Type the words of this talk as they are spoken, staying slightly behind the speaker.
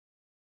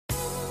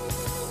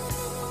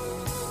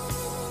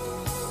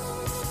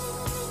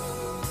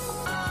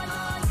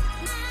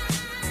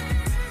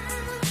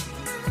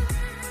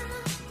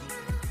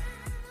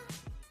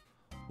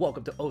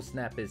Welcome to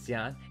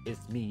ohsnapitzYAN.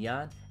 It's me,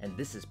 Yan, and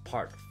this is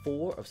part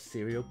 4 of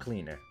Serial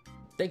Cleaner.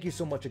 Thank you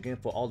so much again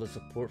for all the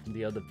support from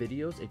the other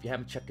videos. If you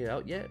haven't checked it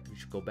out yet, you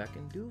should go back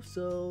and do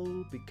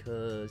so,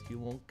 because you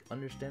won't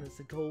understand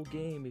this whole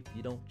game if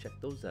you don't check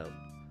those out.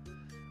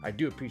 I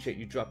do appreciate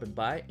you dropping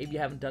by. If you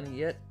haven't done it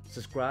yet,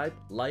 subscribe,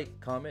 like,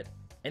 comment,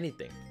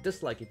 anything.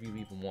 Dislike if you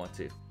even want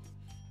to.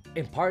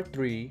 In part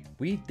 3,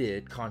 we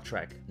did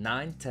contract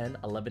 9, 10,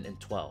 11, and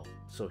 12.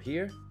 So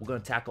here, we're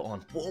going to tackle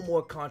on 4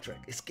 more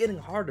contracts. It's getting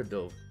harder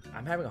though.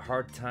 I'm having a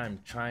hard time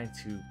trying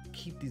to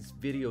keep these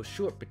videos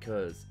short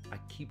because I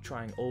keep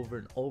trying over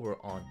and over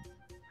on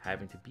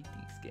having to beat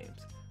these games.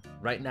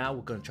 Right now,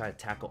 we're going to try to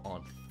tackle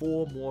on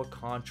 4 more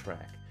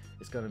contracts.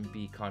 It's going to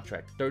be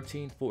contract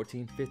 13,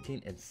 14,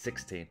 15, and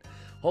 16.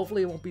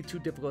 Hopefully it won't be too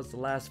difficult as the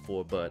last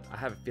 4, but I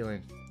have a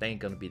feeling that ain't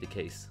going to be the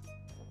case.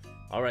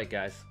 Alright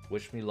guys,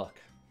 wish me luck.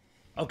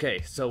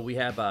 Okay, so we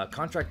have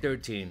contract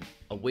 13,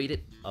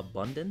 awaited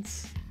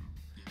abundance.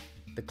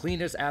 The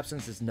cleaner's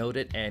absence is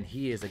noted and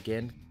he is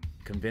again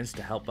convinced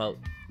to help out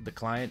the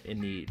client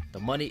in need. The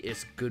money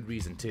is good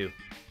reason too.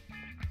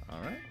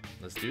 Alright,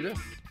 let's do this.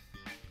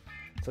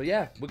 So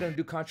yeah, we're going to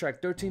do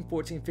contract 13,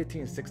 14,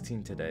 15, and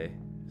 16 today.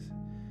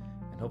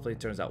 And hopefully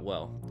it turns out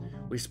well.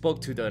 We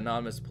spoke to the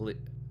anonymous police...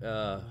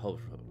 hold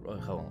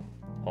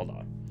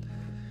on.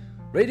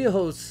 Radio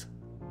host...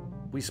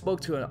 We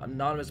spoke to an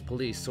anonymous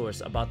police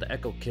source about the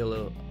Echo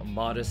Killer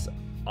modus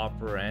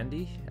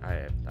operandi.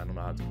 I don't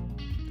know how to...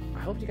 I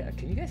hope you guys...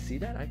 Can you guys see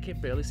that? I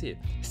can't barely see it.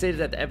 He stated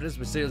that the evidence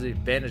mysteriously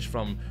vanished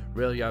from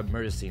rail yard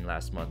murder scene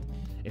last month,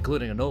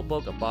 including a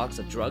notebook, a box,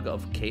 a drug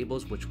of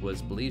cables, which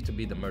was believed to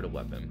be the murder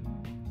weapon.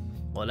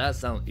 Well, that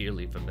sounds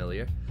eerily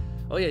familiar.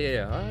 Oh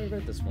yeah. I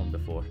read this one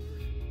before.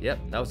 Yep,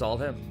 that was all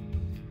him.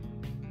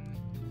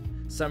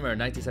 Summer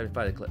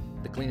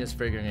 1975, the cleaner's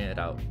figuring it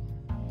out.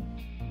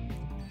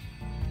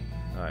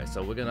 Alright,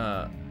 so we're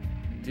gonna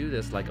do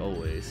this like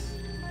always.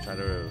 Try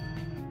to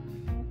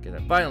get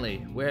it. Finally,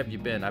 where have you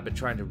been? I've been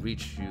trying to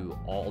reach you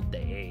all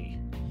day.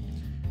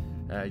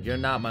 You're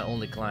not my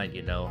only client,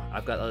 you know.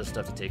 I've got other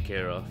stuff to take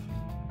care of.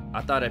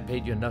 I thought I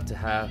paid you enough to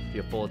have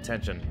your full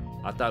attention.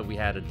 I thought we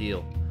had a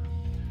deal.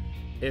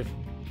 If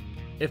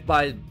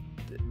by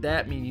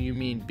that you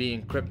mean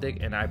being cryptic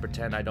and I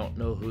pretend I don't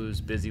know whose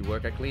busy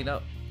work I clean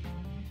up,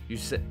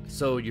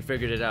 so you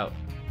figured it out.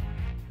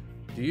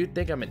 Do you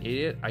think I'm an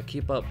idiot? I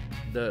keep up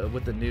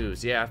with the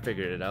news. Yeah, I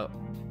figured it out.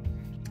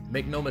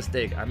 Make no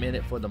mistake, I'm in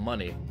it for the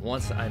money.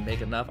 Once I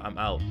make enough, I'm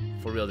out.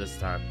 For real this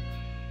time.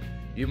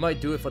 You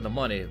might do it for the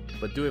money,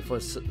 but do it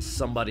for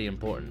somebody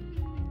important.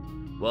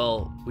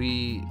 Well,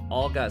 we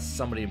all got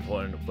somebody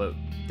important, but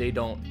they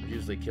don't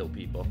usually kill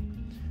people.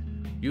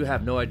 You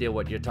have no idea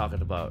what you're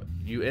talking about.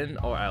 You in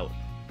or out?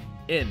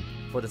 In,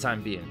 for the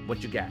time being.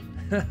 What you got?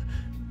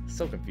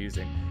 So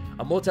confusing.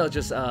 A motel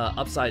just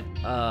outside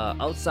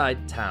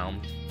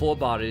town, 4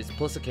 bodies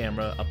plus a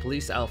camera, a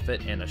police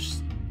outfit, and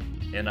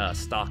a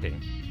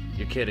stocking.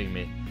 You're kidding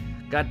me.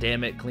 God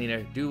damn it,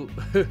 cleaner. Do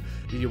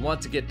you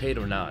want to get paid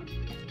or not?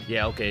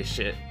 Yeah, okay,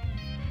 shit.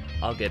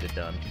 I'll get it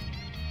done.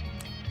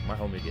 My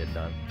homie get it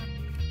done.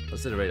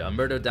 Let's iterate. A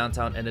murder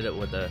downtown ended up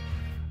with the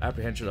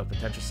apprehension of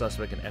potential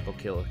suspect in Echo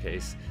Killer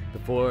case.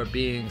 Before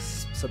being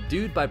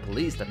subdued by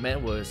police, the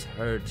man was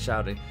heard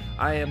shouting,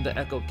 "I am the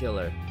Echo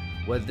Killer."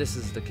 Whether this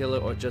is the killer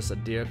or just a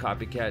dear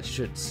copycat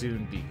should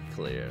soon be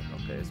clear.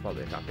 Okay, it's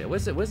probably a copycat.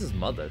 Where's his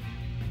mother?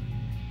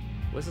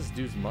 Where's this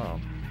dude's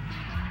mom?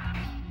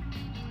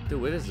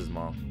 Dude, where is his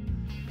mom?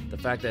 The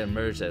fact that it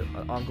emerged that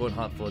an ongoing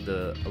hunt for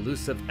the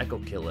elusive Echo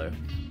Killer.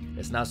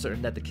 It's now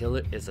certain that the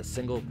killer is a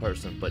single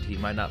person, but he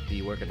might not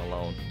be working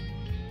alone.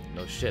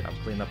 No shit, I'm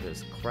cleaning up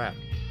his crap.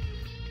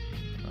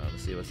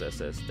 Let's see what that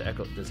says. The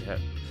Echo does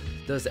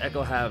the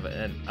Echo have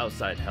an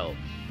outside help?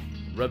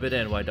 Rub it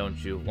in, why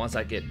don't you? Once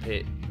I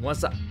pay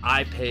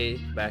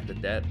back the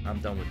debt, I'm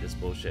done with this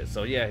bullshit.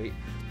 So yeah, you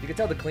can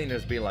tell the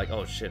cleaner's being like,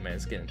 oh shit, man,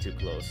 it's getting too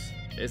close.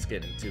 It's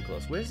getting too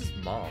close. Where's his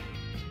mom?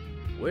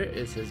 Where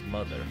is his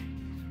mother?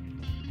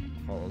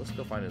 Hold on, let's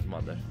go find his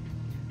mother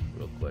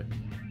real quick.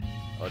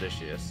 Oh, there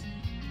she is.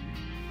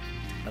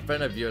 A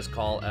friend of yours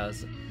called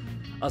us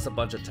a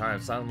bunch of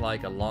times. Sounded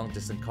like a long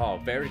distance call,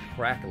 very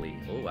crackly.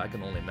 Oh, I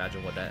can only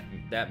imagine what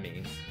that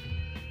means.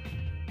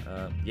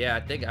 Yeah, I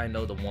think I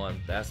know the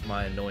one. That's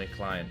my annoying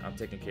client. I'm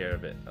taking care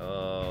of it.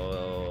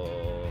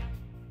 Oh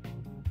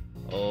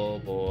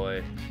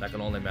boy. I can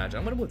only imagine.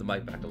 I'm gonna move the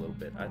mic back a little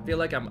bit. I feel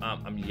like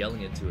I'm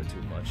yelling into it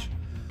too much.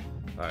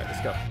 All right,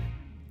 let's go.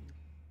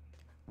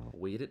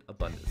 Awaited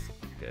abundance.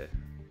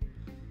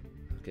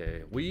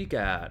 Okay. We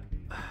got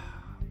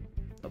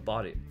a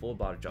full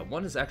body job.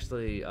 One is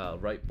actually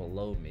right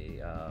below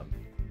me,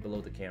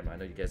 below the camera. I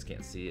know you guys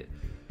can't see it,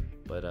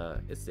 but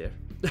it's there.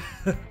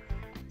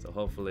 So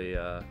hopefully,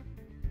 you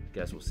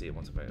guys will see it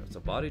once I'm ready. It's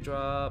a body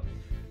drop.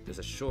 There's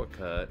a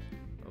shortcut.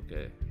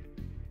 Okay.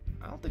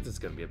 I don't think this is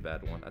gonna be a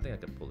bad one. I think I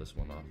can pull this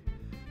one off.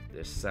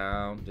 There's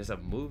sound. There's a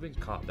moving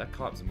cop. That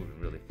cop's moving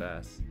really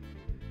fast.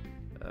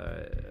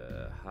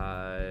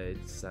 Hide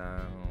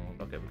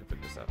sound. Okay, we can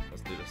figure this out.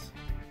 Let's do this.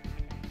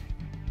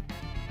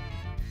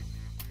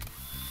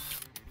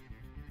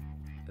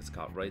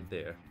 cop right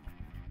there.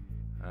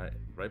 Alright,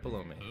 right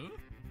below me.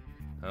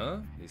 Huh?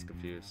 He's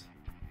confused.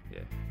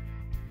 Yeah.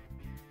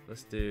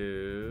 Let's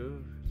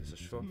do just a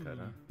shortcut,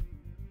 huh?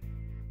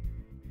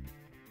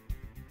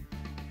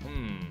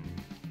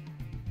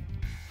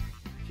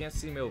 Can't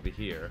see me over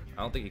here.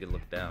 I don't think he can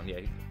look down.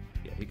 Yeah,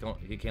 he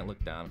can't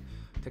look down.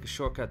 Take a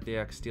shortcut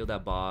there. I can steal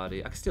that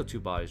body. I can steal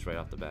 2 bodies right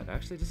off the bat.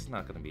 Actually, this is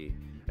not going to be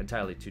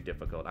entirely too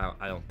difficult.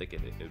 I don't think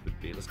it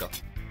would be. Let's go.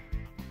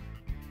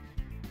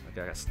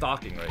 Okay, I got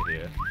stalking right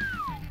here.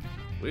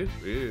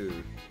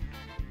 Woo-hoo.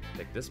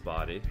 Take this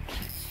body.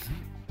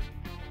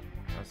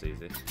 That's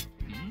easy.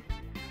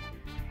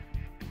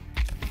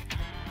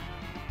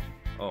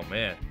 Oh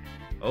man.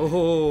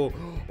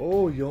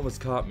 Oh, you almost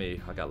caught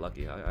me. I got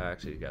lucky. I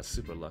actually got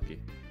super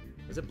lucky.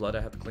 Is it blood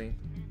I have to clean?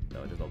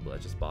 No, there's no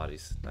blood, just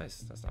bodies. Nice,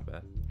 that's not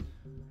bad.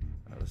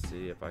 Let's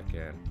see if I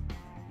can.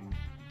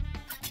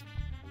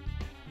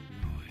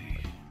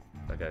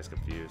 That guy's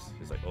confused.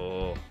 He's like,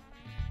 oh.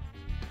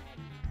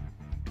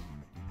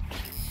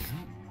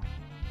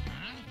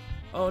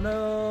 Oh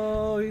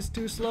no, he's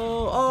too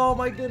slow. Oh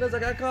my goodness, I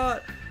got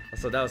caught.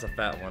 So that was a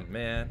fat one,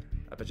 man.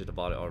 I bet you the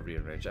body all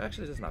rearranged.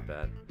 Actually, that's not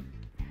bad.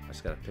 I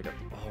just gotta pick up.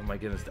 Oh my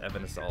goodness, the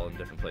evidence is all in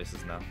different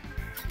places now.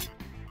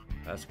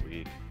 That's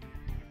weak.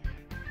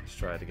 Let's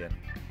try it again.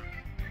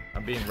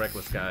 I'm being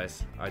reckless,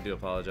 guys. I do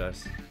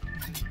apologize.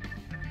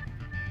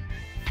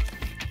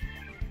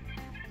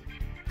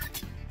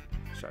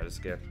 Let's try this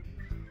again.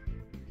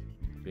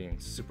 Being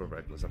super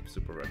reckless. I'm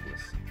super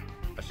reckless.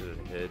 I should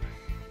have hid.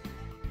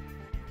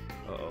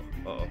 Uh-oh.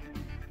 Uh-oh.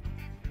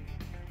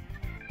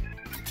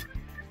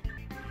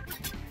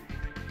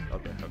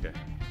 Okay.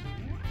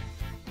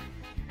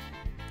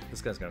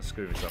 This guy's gonna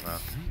screw me somehow.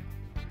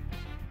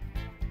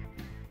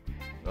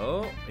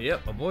 Oh,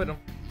 yep, avoid him.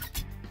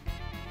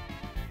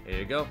 Here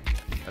you go.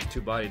 That's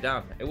 2 body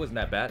down. It wasn't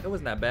that bad.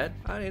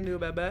 I didn't do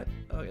that bad.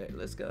 Okay,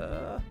 let's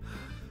go.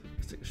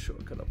 Let's take a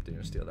shortcut up there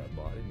and steal that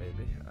body,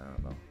 maybe. I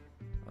don't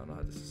know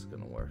how this is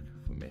gonna work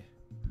for me.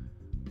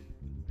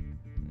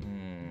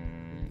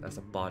 That's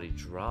a body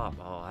drop.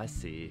 Oh, I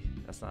see.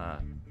 That's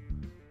not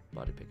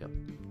body pickup.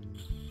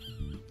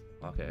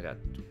 Okay, I got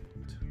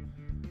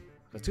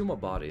 2 more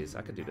bodies.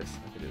 I could do this.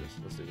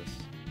 Let's do this.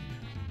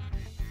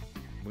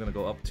 We're gonna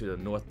go up to the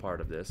north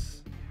part of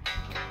this.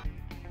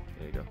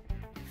 There you go.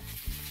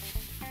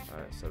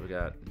 Alright, so we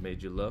got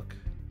made you look.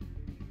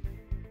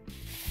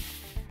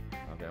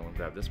 Okay, I'm gonna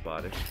grab this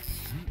body.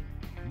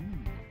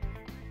 And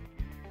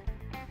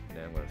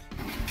then I'm gonna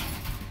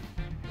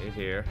hit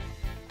here.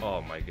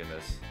 Oh my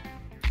goodness.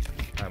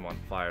 I'm on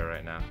fire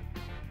right now.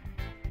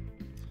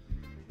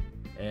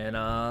 And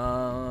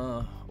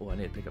oh, I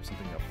need to pick up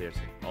something up there too.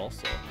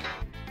 Also,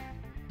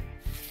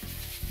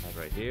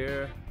 right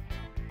here.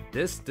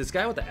 This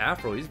guy with the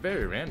afro, he's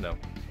very random.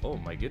 Oh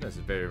my goodness,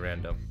 it's very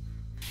random.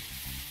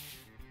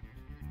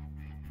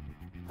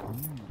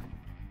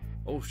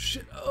 Oh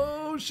shit!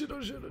 Oh shit!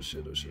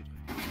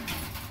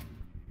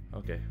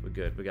 Okay, we're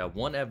good. We got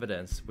 1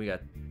 evidence. We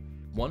got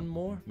 1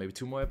 more, maybe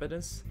 2 more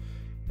evidence,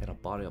 and a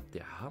body up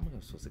there. How am I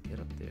supposed to get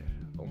up there?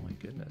 Oh my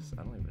goodness,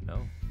 I don't even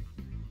know.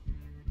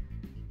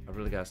 I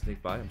really gotta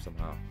sneak by him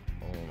somehow.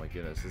 Oh my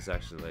goodness, this is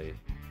actually...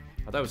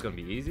 I thought it was gonna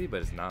be easy,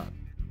 but it's not.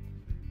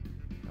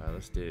 Alright,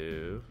 let's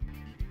do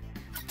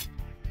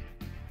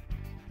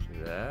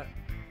that,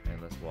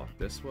 and let's walk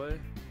this way.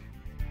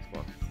 Let's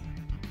walk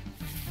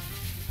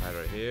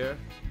right here.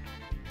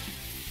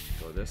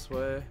 Go this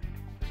way.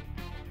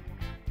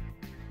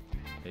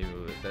 Maybe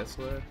move it this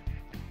way.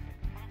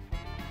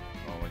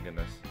 Oh my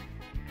goodness.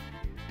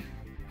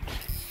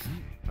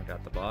 I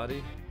got the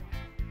body.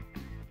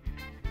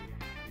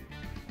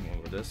 I'm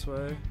gonna go this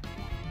way.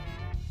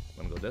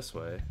 I'm gonna go this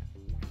way.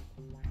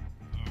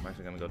 I'm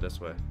actually gonna go this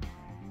way.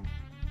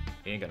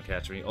 He ain't gonna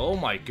catch me. Oh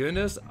my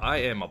goodness, I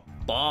am a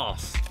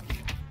boss.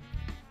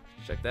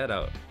 Check that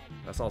out.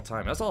 That's all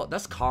time.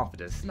 That's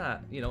confidence. It's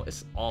not, you know,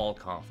 it's all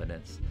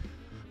confidence.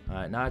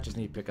 Alright, now I just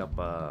need to pick up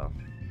the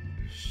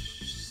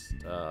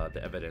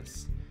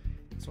evidence.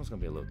 This one's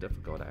gonna be a little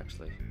difficult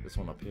actually. This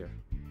one up here.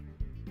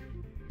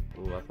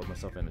 Ooh, I put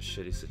myself in a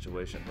shitty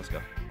situation. Let's go.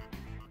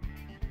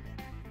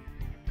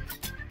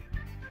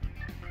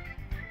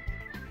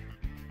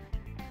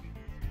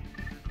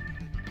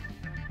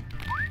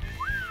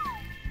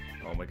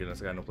 Oh my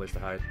goodness, I got no place to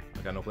hide.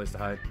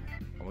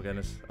 Oh my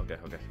goodness. Okay,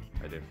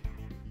 I do.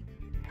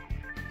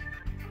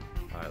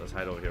 Alright, let's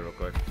hide over here real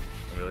quick.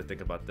 I'm really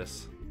thinking about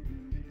this.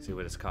 See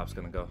where this cop's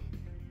gonna go.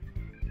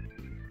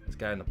 This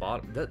guy in the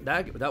bottom.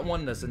 That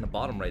one that's in the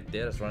bottom right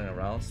there that's running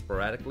around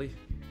sporadically.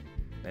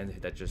 And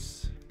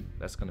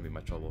that's gonna be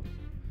my trouble.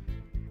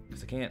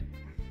 Cause I can't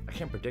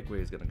predict where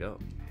he's gonna go.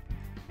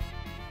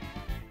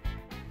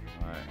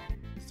 Alright,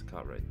 there's the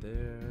cop right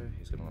there.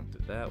 He's gonna run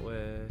through that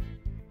way.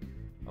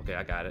 Okay,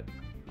 I got it.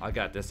 I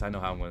got this. I know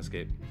how I'm gonna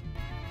escape.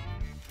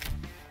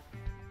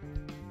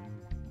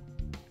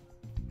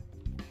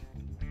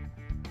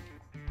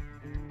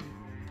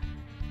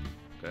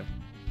 Okay.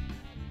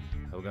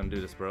 How we gonna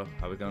do this, bro?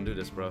 We're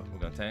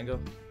gonna tango?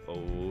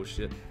 Oh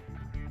shit.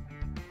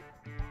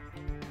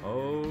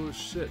 Oh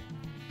shit.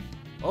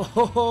 Oh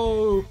ho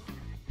ho!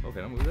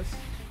 Okay, I'll move this.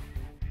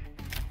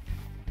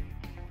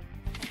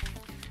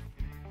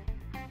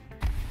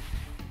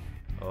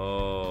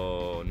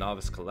 Oh,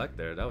 novice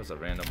collector. That was a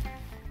random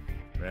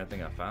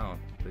thing I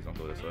found. Please don't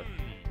go this way.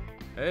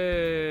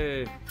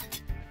 Hey!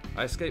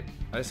 I escaped.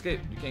 I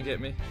escaped. You can't get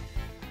me.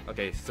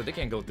 Okay, so they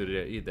can't go through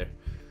there either.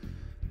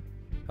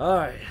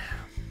 Alright.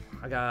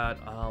 I got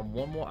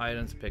one more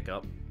item to pick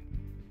up.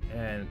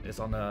 And it's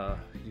on the,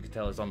 you can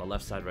tell it's on the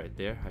left side right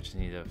there. I just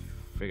need to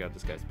figure out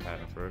this guy's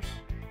pattern first.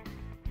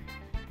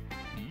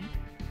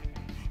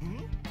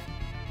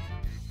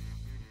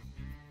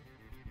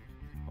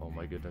 Oh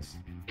my goodness.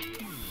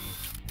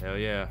 Hell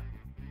yeah.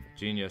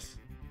 Genius.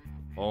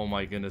 Oh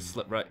my goodness.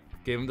 Slip right.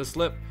 Gave him the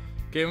slip.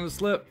 Gave him the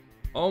slip.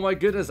 Oh my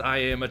goodness. I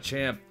am a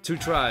champ. 2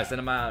 tries and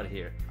I'm out of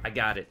here. I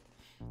got it.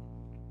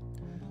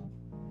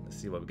 Let's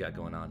see what we got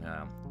going on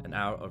now. An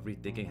hour of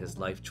rethinking his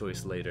life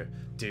choice later.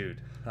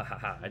 Dude.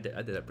 Hahaha. I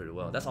did that pretty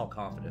well. That's all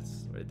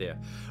confidence right there.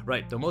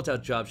 Right. The motel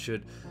job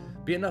should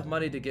be enough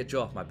money to get you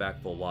off my back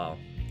for a while.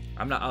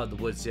 I'm not out of the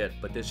woods yet,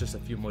 but there's just a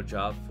few more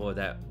jobs for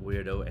that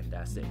weirdo and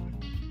that's it.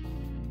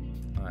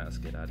 Alright, let's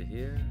get out of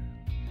here.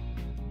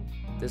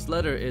 This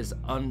letter is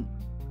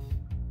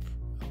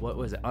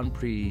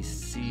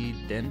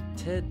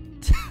unprecedented?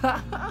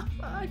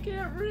 I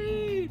can't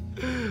read!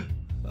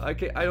 I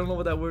don't know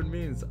what that word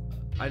means.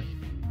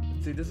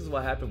 See, this is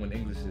what happened when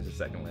English is a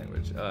second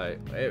language. Alright,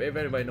 if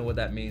anybody know what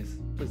that means,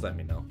 please let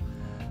me know.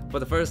 For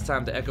the first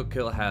time, the Echo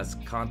Killer has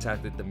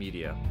contacted the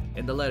media.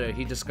 In the letter,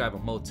 he described a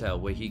motel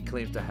where he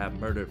claims to have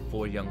murdered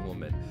 4 young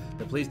women.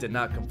 The police did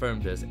not confirm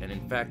this, and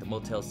in fact, the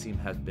motel scene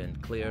has been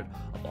cleared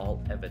of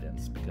all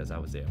evidence because I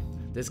was there.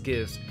 This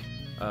gives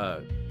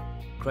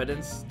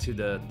credence to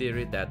the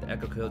theory that the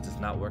Echo Killer does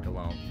not work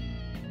alone.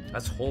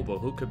 That's horrible.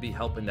 Who could be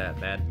helping that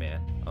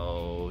madman?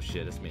 Oh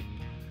shit, it's me.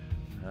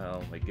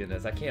 Oh my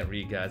goodness, I can't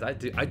read, guys. I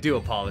do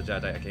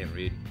apologize. I can't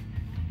read.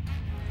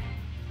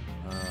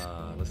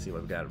 Let's see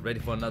what we got. Ready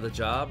for another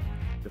job?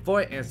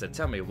 Before I answer,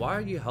 tell me, why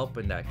are you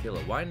helping that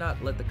killer? Why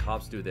not let the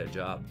cops do their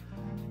job?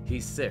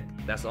 He's sick.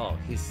 That's all.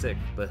 He's sick,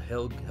 but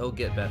he'll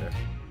get better.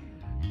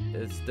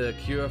 It's the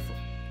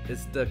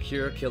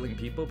cure killing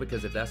people,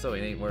 because if that's so,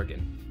 it ain't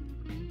working.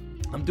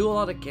 I'm doing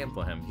all I can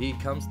for him. He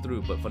comes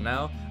through, but for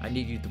now, I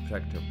need you to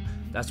protect him.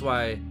 That's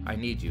why I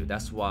need you.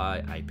 That's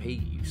why I pay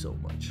you so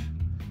much.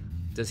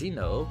 Does he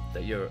know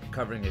that you're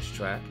covering his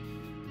track?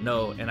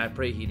 No, and I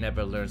pray he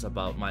never learns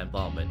about my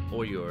involvement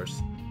or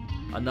yours.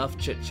 Enough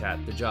chit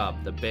chat. The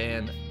job. The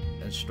band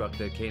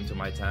instructor came to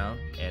my town,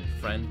 and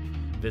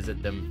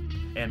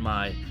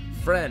my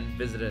friend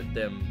visited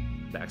them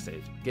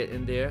backstage. Get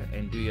in there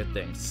and do your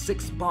thing.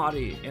 6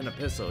 body and a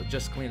pistol.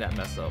 Just clean that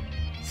mess up.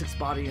 6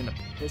 body and a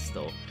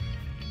pistol.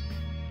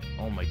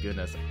 Oh my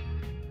goodness.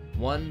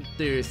 One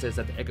theory says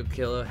that the Echo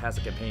Killer has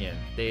a companion.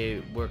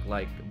 They work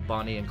like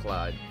Bonnie and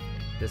Clyde.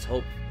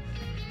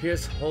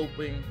 Here's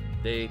hoping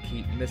they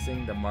keep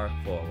missing the mark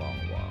for a long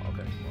while.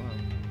 Okay, well,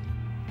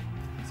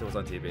 so what's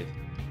on TV?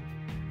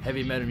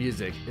 Heavy metal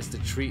music. It's the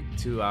treat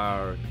to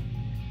our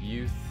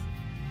youth.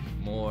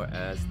 More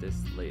as this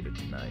later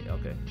tonight.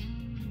 Okay.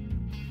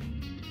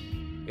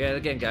 Yeah,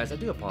 again, guys, I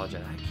do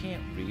apologize. I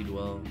can't read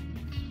well.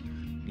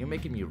 You're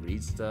making me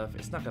read stuff.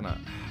 It's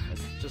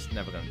just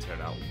never gonna turn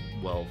out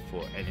well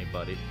for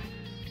anybody.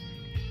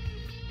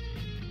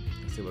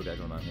 Let's see what we got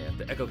going on here.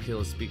 The Echo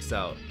Killer speaks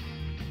out.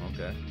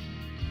 Okay.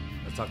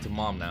 Let's talk to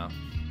Mom now.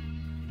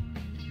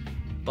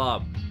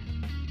 Bob,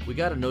 we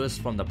got a notice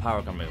from the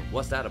power company.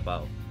 What's that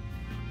about?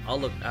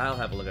 I'll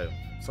have a look at it.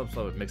 Some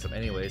sort of mix up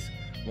anyways.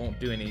 Won't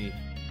do any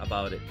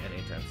about it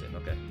anytime soon.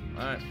 Okay.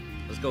 Alright.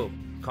 Let's go.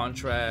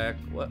 Contract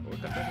what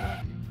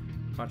contract?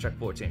 Contract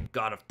 14.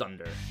 God of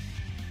Thunder.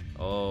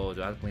 Oh,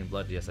 do I have to clean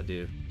blood? Yes I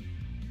do.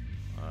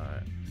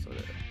 Alright. So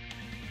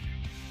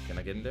can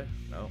I get in there?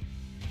 No.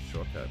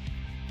 Shortcut.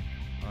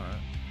 Alright.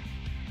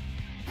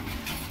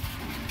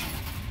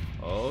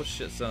 Oh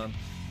shit, son.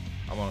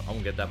 I'm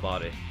gonna get that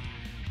body.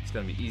 It's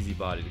gonna be easy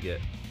body to get.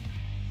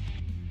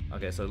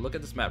 Okay, so look at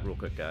this map real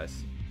quick,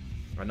 guys.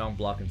 I know I'm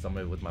blocking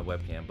somebody with my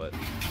webcam, but I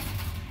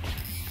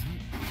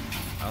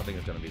don't think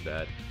it's gonna be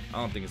bad. I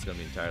don't think it's gonna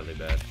be entirely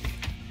bad.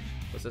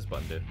 What's this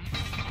button do?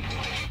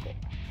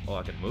 Oh,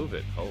 I can move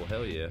it. Oh,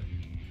 hell yeah.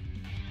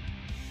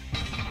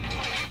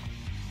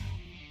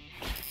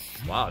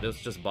 Wow, there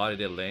was just a body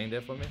there laying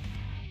there for me?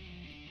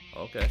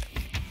 Okay.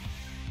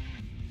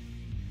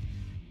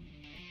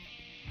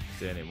 Is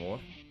there any more?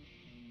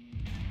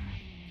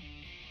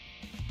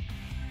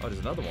 Oh, there's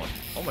another one.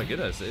 Oh my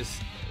goodness, it's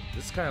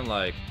kind of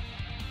like,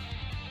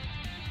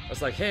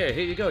 it's like, hey,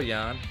 here you go,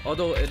 Yan.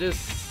 Although it is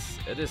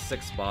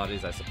 6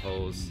 bodies, I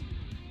suppose.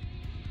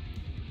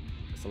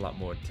 It's a lot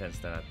more intense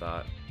than I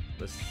thought.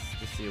 Let's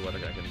see what I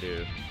can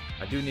do.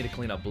 I do need to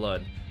clean up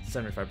blood,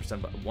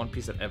 75%, but 1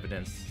 piece of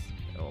evidence.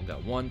 Oh,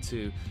 got 1,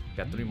 2,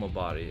 got 3 more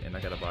body, and I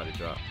got a body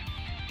drop.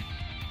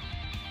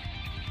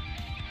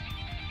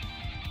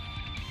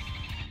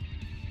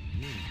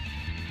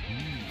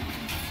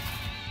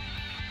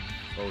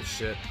 Oh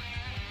shit.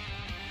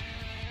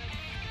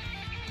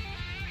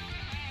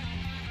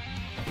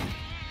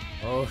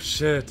 Oh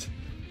shit.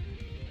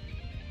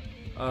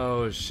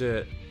 Oh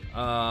shit.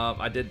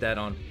 I did that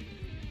on...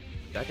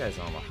 That guy's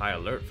on a high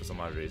alert for some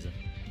odd reason.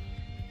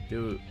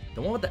 Dude,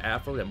 the one with the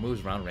afro that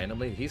moves around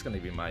randomly, he's gonna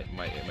be my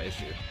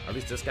issue. At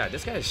least this guy.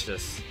 This guy is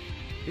just...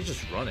 He's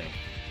just running.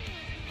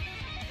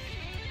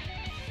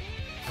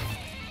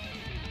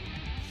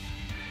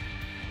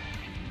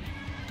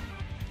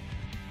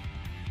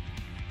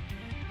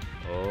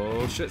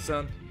 Oh shit,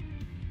 son.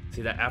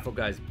 See, that afro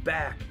guy's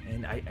back,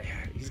 and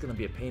he's gonna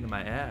be a pain in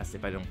my ass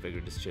if I don't figure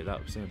this shit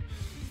out soon.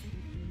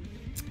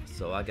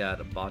 So I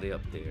got a body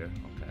up there,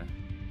 okay.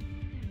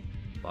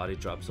 Body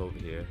drops over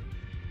here.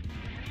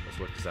 Let's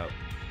work this out.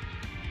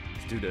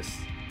 Let's do this.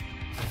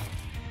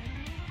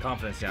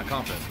 Confidence, yeah,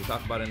 confidence. We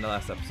talked about it in the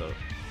last episode.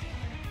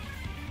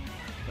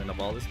 Clean up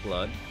all this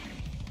blood.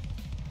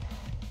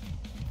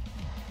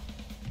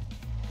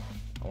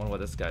 I wonder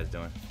what this guy's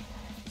doing.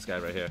 This guy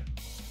right here.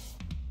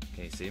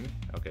 Can you see me?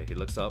 Okay, he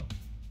looks up.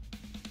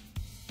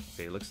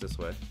 Okay, he looks this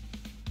way.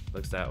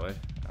 Looks that way.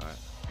 Alright.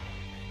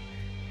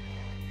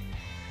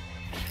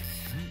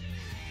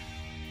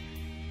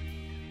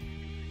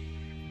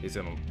 He's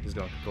gonna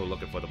go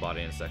looking for the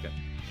body in a second.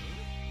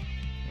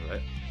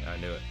 Alright, yeah, I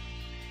knew it.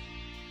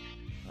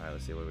 Alright,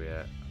 let's see where we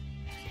at.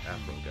 It's an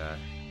afro guy.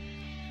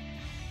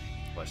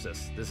 Watch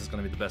this. This is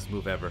gonna be the best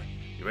move ever.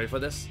 You ready for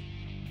this?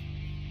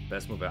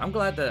 Best move ever. I'm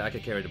glad that I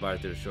could carry the body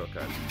through the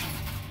shortcut.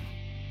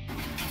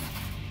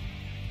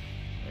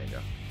 There you go.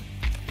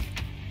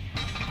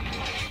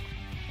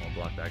 I'll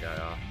block that guy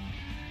off.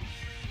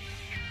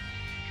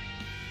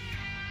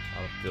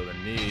 I don't feel the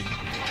need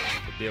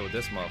to deal with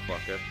this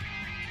motherfucker.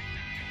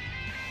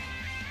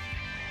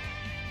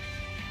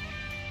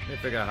 Let me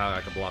figure out how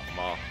I can block them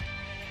off.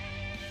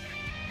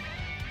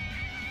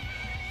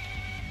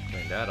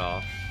 Clean that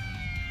off.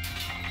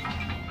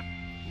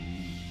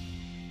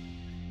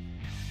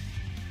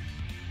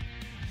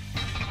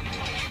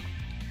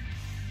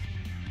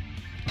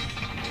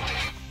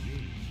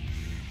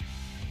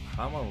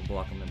 How am I gonna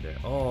block him in there?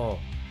 Oh.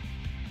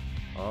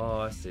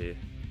 Oh, I see.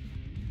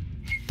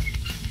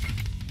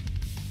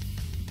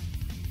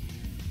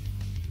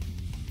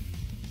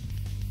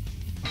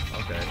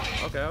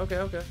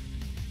 Okay.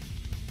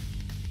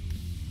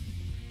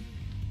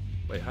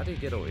 Wait, how do you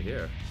get over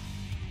here?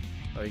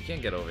 Oh, you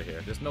can't get over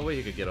here. There's no way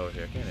you could get over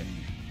here, can he?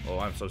 Oh,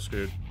 I'm so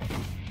screwed.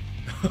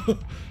 I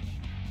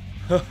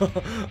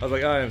was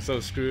like, I am so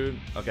screwed.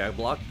 Okay, I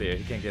blocked there.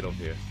 He can't get over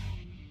here.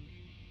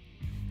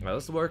 Alright,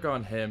 let's work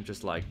on him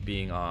just like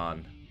being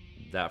on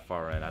that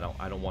far end. I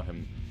don't want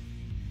him.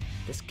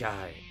 This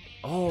guy.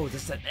 Oh,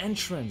 this is an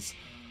entrance.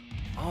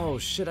 Oh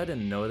shit, I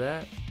didn't know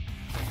that.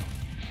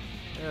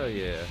 Hell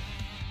yeah.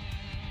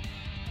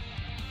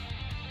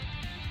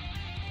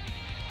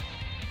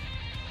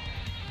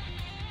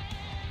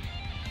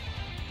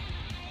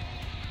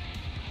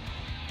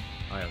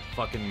 I am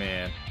fucking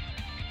man.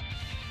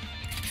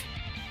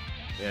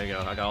 There you go,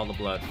 I got all the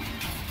blood.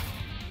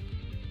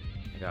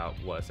 I got,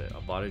 what is it,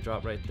 a body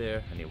drop right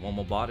there. I need one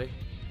more body.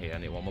 Yeah, I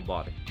need one more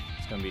body.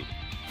 It's gonna be,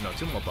 no,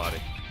 two more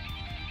body.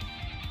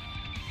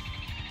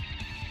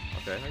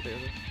 Okay, right there.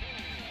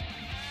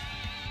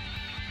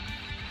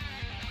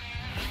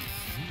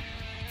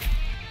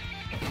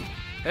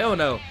 Hell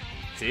no.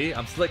 See,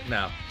 I'm slick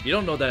now. You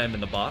don't know that I'm in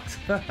the box.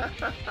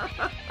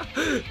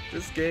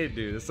 This game,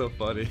 dude, is so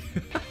funny.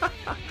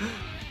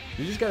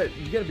 You gotta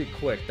be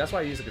quick. That's why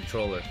I use a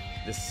controller.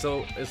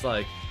 It's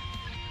like,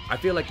 I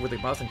feel like with the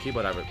mouse and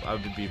keyboard, I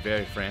would be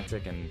very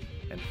frantic and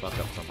fuck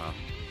up somehow.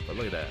 But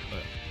look at that.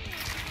 Look.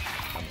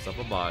 Have myself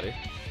a body.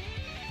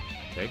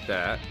 Take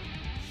that,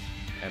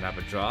 and I have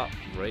a drop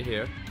right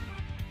here.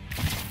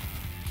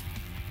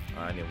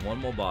 I need one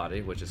more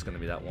body, which is gonna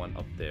be that one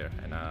up there,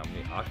 and I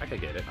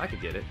could get it. I could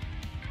get it.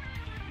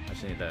 I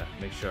just need to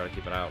make sure I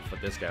keep an eye out for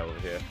this guy over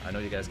here. I know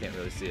you guys can't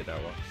really see it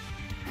that well.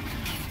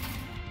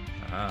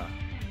 Aha.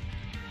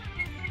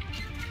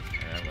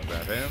 And I'm gonna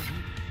grab him.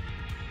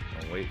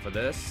 And wait for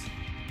this.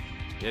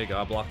 Here you go,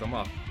 I blocked him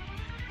off.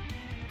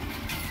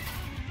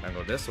 And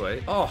go this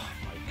way. Oh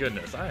my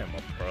goodness, I am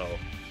a pro.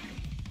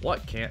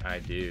 What can't I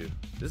do?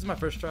 This is my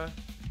first try?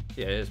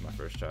 Yeah, it is my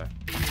first try.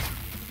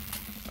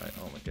 Alright,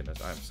 oh my goodness,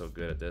 I am so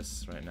good at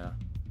this right now.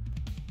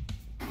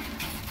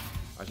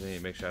 I just need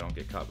to make sure I don't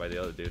get caught by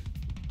the other dude.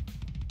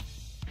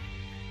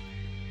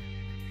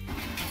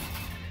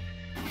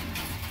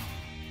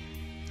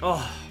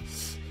 Oh,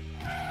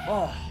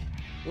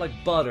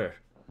 like butter.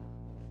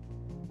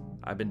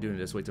 I've been doing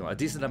this way too long. A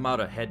decent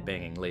amount of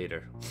headbanging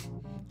later.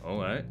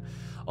 Alright.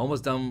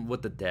 Almost done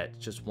with the debt.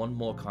 Just one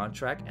more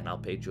contract and I'll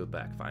pay you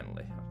back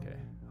finally. Okay.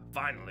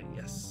 Finally,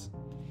 yes.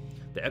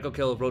 The Echo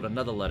Killer wrote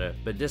another letter,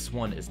 but this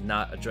one is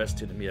not addressed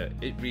to the media.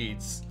 It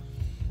reads,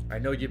 I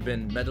know you've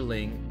been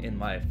meddling in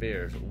my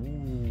affairs.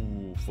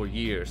 Ooh, for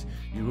years.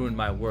 You ruined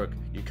my work.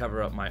 You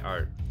cover up my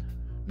art.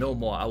 No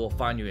more. I will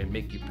find you and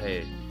make you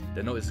pay.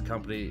 The note is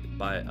accompanied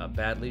by a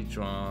badly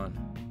drawn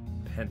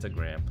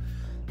pentagram.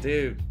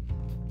 Dude,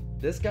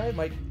 this guy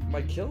might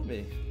kill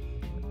me.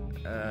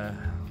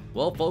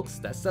 Well, folks,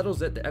 that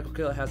settles it. The Echo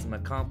Killer has an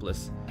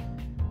accomplice,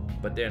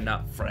 but they're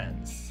not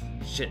friends.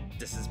 Shit,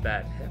 this is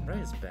bad. Yeah, right,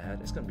 it's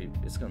bad. It's gonna be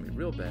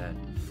real bad.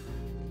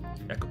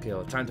 Echo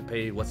kill. Time to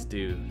pay what's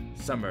due.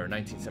 Summer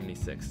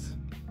 1976.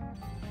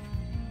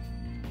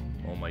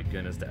 Oh my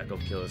goodness, the echo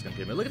kill is gonna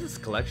get me. Look at this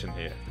collection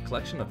here. The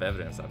collection of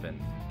evidence I've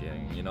been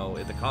getting. You know,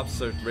 if the cops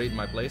raid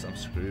my place, I'm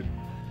screwed.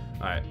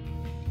 Alright.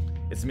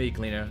 It's me,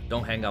 Cleaner.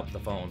 Don't hang up the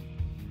phone.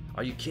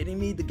 Are you kidding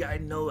me? The guy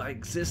knows I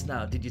exist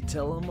now. Did you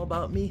tell him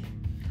about me?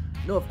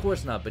 No, of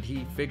course not, but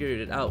he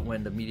figured it out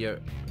when the media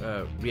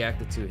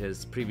reacted to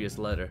his previous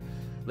letter.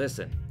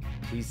 Listen,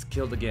 he's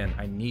killed again.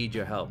 I need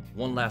your help.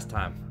 One last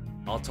time.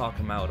 I'll talk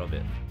him out of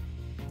it.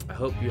 I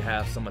hope you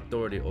have some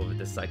authority over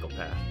this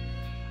psychopath.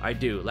 I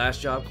do. Last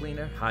job,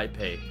 Cleaner, high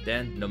pay.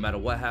 Then, no matter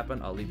what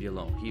happened, I'll leave you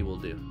alone. He will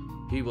do.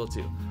 He will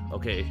too.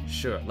 Okay,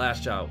 sure.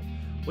 Last job.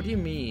 What do you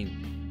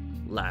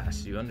mean,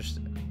 last? You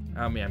understand?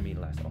 I mean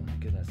last. Oh my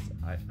goodness.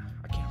 I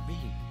can't read.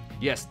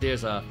 Yes,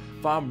 there's a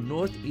farm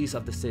northeast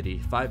of the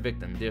city. 5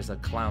 victims. There's a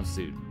clown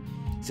suit.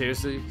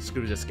 Seriously?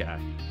 Screw this guy.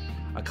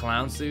 A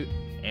clown suit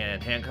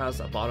and handcuffs,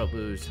 a bottle of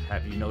booze.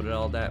 Have you noted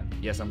all that?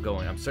 Yes, I'm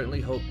going. I'm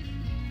certainly hope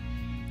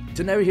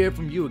to never hear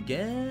from you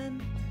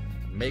again.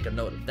 Make a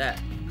note of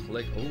that.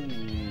 Click. Ooh.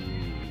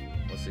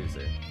 Let's see what it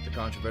says. The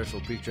controversial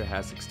preacher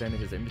has extended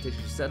his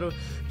invitation to settle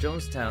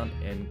Jonestown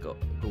in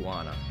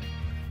Guyana.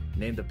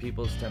 Named the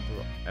People's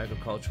Temple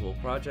Agricultural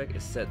Project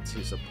is set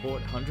to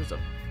support hundreds of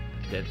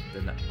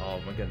oh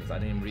my goodness, I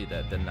didn't even read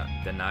that.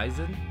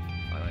 Denizen?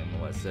 I don't even know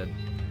what I said.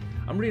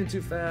 I'm reading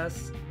too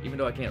fast, even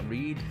though I can't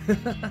read.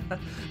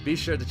 Be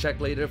sure to check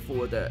later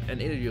for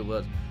an interview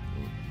with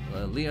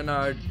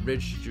Leonard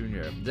Rich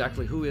Jr.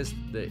 Exactly who is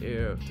the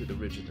heir to the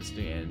Rich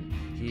industry, and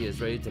he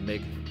is ready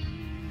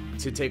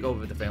to take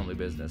over the family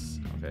business.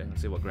 Okay,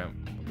 let's see what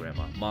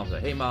grandma. Mom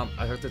said, hey mom,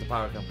 I heard that the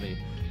power company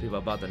people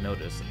about the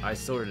notice. I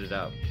sorted it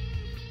out.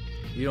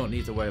 You don't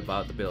need to worry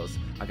about the bills.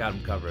 I got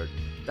them covered.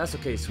 That's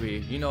okay,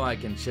 sweetie. You know I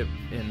can chip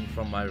in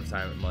from my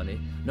retirement money.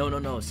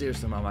 No.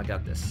 Seriously, mom, I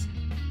got this.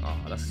 Oh,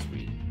 that's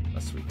sweet.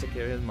 That's sweet. Take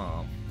care of his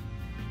mom.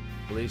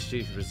 Police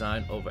chief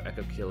resigned over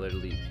echo killer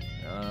leak.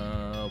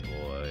 Oh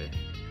boy.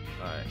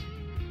 Alright.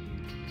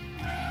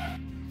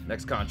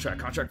 Next contract.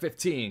 Contract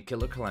 15.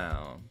 Killer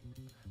clown.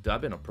 Dude,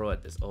 I've been a pro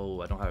at this.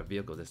 Oh, I don't have a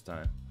vehicle this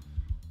time.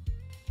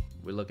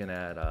 We're looking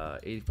at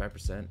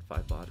 85%,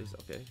 5 bodies.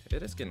 Okay.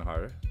 It is getting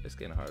harder. It's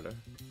getting harder.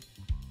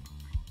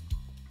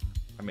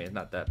 I mean, it's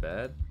not that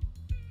bad,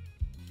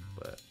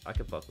 but I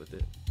can fuck with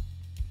it.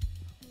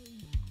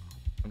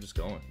 I'm just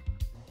going.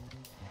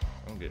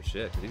 I don't give a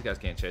shit, because these guys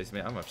can't chase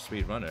me. I'm a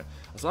speed runner.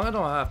 As long as I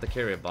don't have to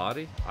carry a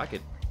body, I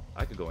could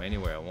go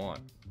anywhere I want.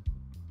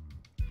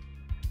 I'm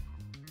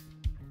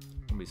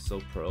gonna be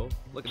so pro.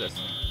 Look at this.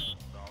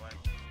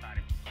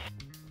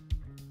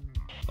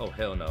 Oh,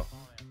 hell no.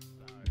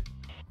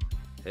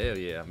 Hell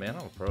yeah, man,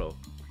 I'm a pro.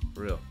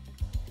 For real.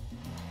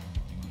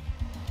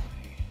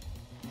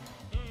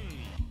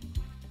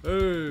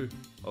 Hey!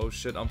 Oh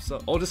shit,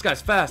 oh, this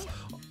guy's fast!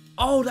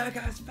 Oh, that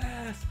guy's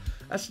fast!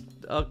 That's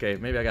okay,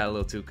 maybe I got a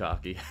little too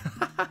cocky.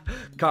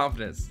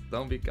 Confidence.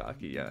 Don't be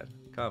cocky, yeah.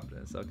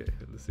 Confidence. Okay,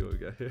 let's see what we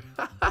got here.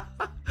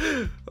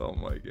 Oh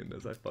my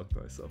goodness, I fucked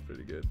myself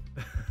pretty good.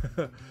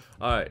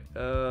 Alright,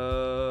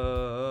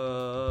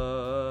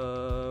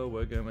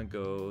 we're gonna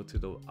go to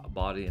the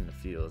body in the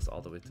fields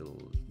all the way to the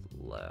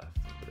left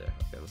over there.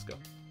 Okay, let's go.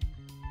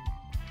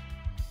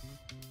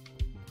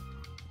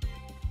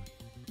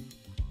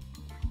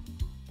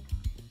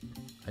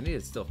 I need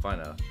to still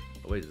find a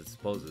way to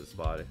dispose of this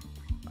body.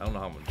 I don't know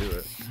how I'm gonna do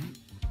it.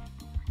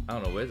 I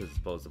don't know where to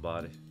dispose the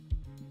body.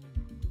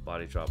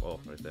 Body drop. Oh,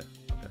 right there.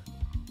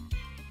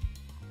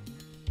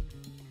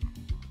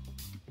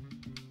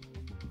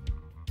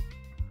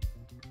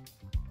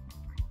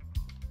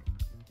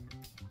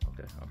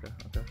 Okay.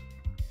 Okay.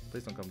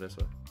 Please don't come this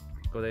way.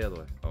 Go the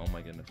other way. Oh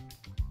my goodness.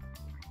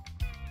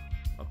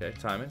 Okay,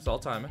 timing. It's all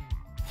timing.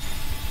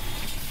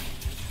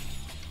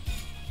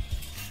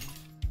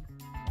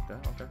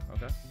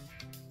 Okay.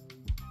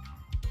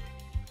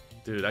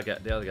 Dude,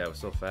 the other guy was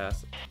so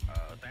fast.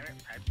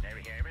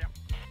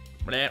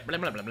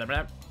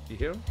 You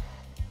hear him?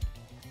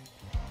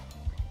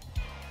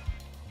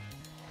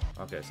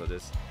 Okay, so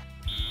this.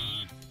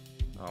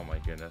 Oh my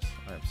goodness,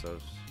 I am so.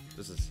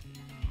 This is.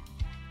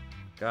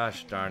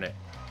 Gosh darn it.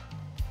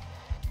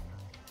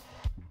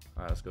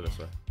 Alright, let's go this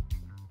way.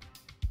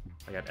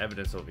 I got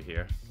evidence over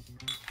here.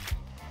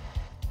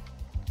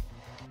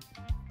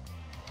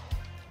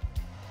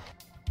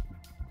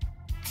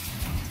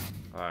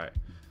 Alright,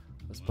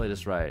 let's play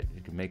this right.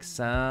 You can make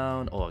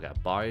sound. Oh, I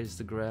got bodies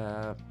to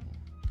grab.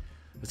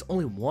 There's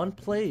only one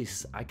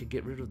place I could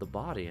get rid of the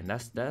body, and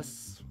that's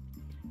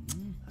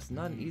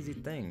not an easy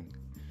thing.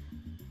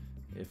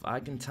 If I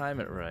can time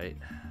it right,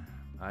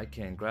 I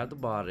can grab the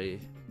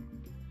body.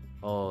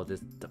 Oh,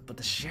 but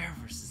the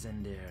sheriff is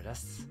in there.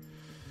 This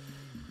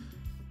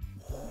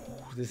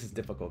is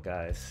difficult,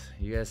 guys.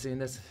 You guys seeing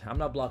this? I'm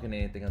not blocking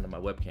anything under my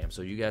webcam,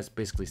 so you guys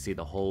basically see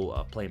the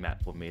whole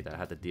playmat for me that I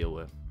had to deal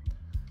with.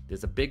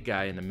 There's a big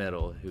guy in the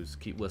middle who's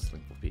keep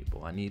whistling for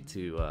people. I need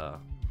to,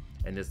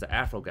 and there's the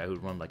Afro guy who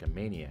runs like a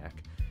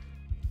maniac.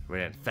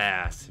 ran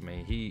fast. I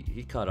mean,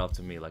 he caught up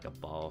to me like a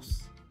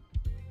boss.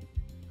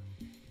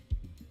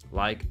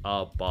 Like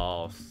a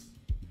boss.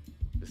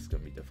 This is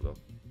gonna be difficult.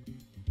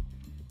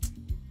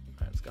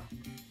 Alright, let's go.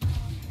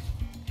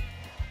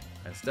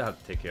 I still have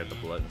to take care of the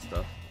blood and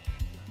stuff.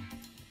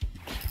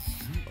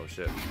 Oh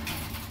shit.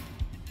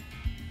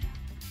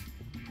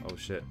 Oh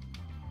shit.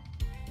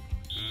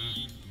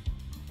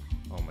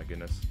 Oh my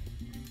goodness.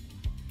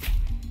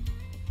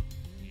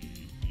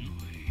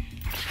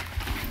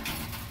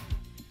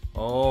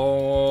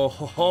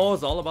 Oh,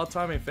 it's all about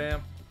timing,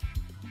 fam.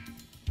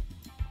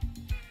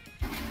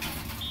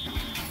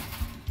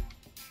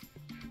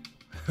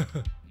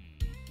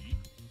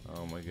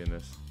 Oh my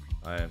goodness.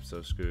 I am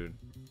so screwed.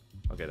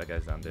 Okay, that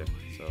guy's down there,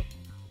 so.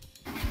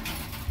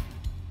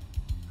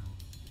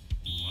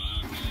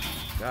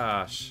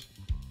 Gosh.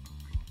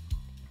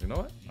 You know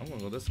what? I'm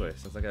gonna go this way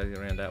since I gotta get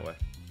ran that way.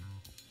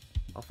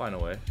 I'll find a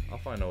way. I'll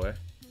find a way.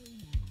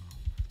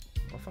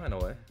 I'll find a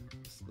way.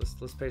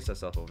 Let's pace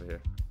ourselves over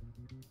here.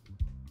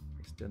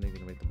 We still need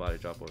to make the body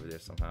drop over there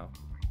somehow.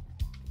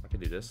 I can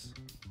do this.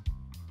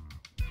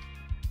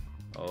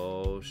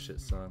 Oh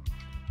shit, son.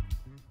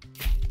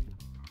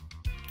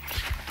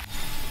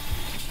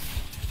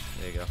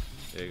 There you go.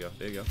 There you go.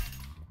 There you go.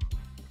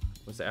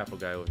 What's the apple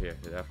guy over here?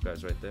 The apple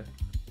guy's right there.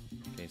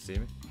 Can you see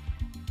me?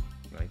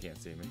 No, he can't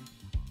see me.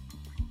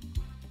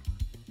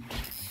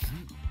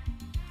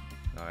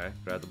 Alright,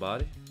 grab the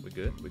body. We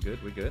good, we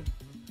good, we good.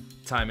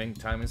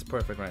 Timing's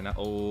perfect right now.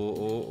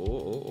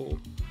 Oh.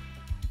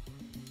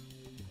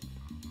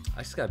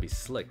 I just gotta be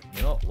slick.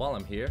 You know, while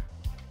I'm here.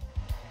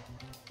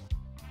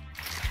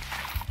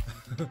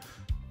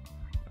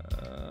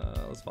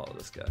 Let's follow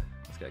this guy.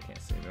 This guy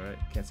can't see me, right?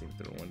 Can't see me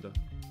through the window.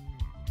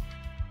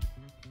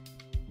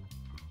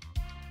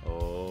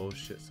 Oh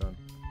shit, son.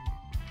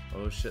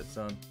 Oh shit,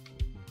 son.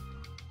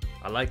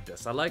 I like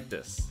this. I like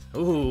this.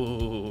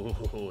 Ooh,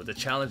 the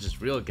challenge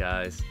is real,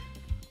 guys.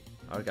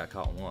 I already got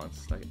caught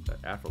once. That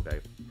Afro guy.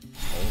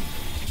 Oh.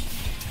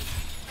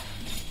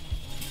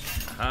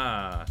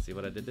 Aha! See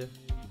what I did there?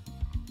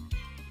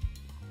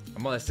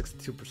 I'm only at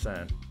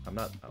 62%. I'm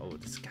not. Oh,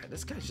 this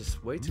guy's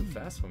just way too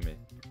fast for me.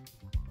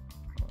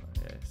 Oh,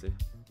 yeah, see?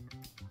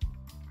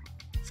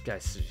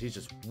 He's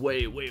just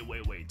way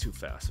too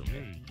fast for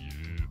me.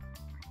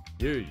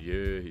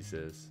 Yeah, he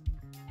says.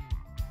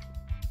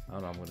 I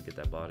don't know, I'm gonna get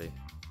that body.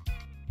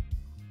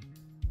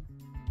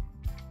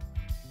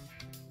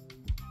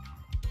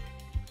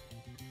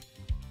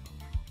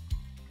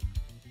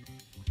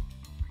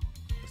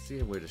 Let's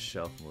see where the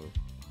shelf move.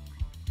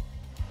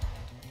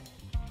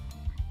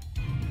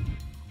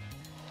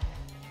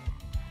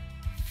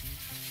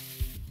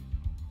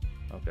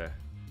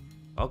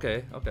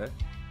 Okay.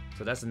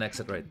 So that's an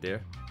exit right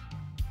there.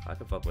 I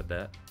can fuck with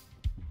that.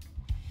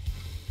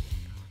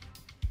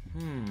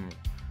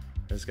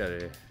 This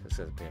guy's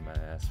a pain in my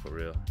ass for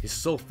real. He's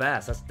so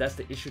fast. That's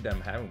the issue that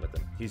I'm having with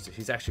him.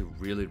 He's actually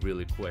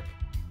really quick.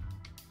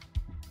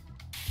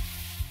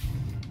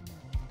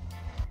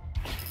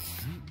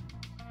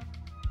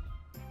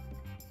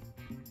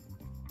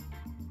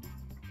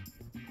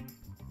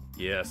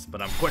 Yes,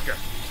 but I'm quicker.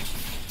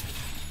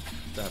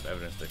 Still have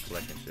evidence to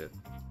collect and shit.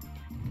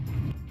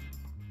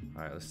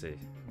 All right, let's see.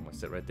 I'm gonna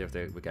sit right there.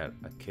 We got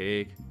a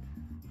cake.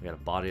 We got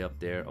a body up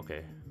there.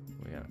 Okay.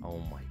 We got. Oh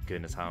my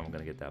goodness, how am I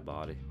gonna get that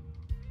body?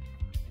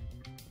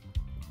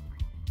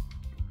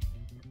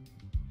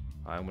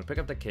 Alright, I'm gonna pick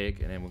up the cake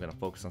and then we're gonna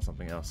focus on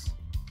something else.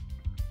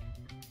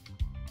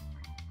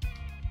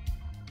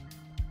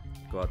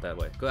 Go out that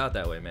way. Go out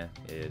that way, man.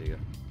 Yeah, there you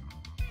go.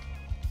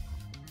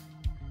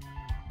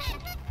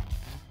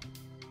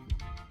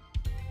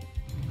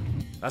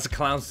 That's a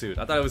clown suit.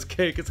 I thought it was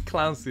cake. It's a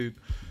clown suit.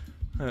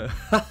 I'm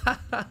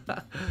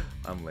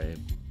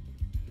lame.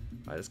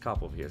 Alright, this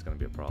cop over here is gonna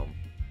be a problem.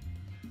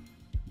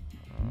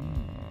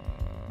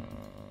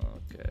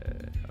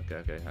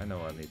 Okay. I know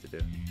what I need to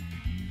do.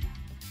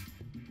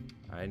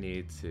 I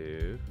need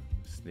to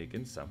sneak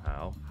in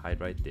somehow. Hide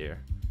right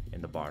there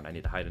in the barn. I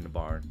need to hide in the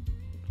barn.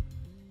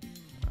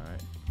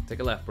 Alright. Take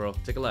a left, bro.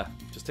 Take a left.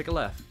 Just take a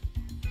left.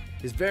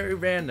 He's very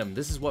random.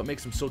 This is what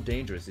makes him so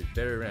dangerous. He's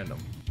very random.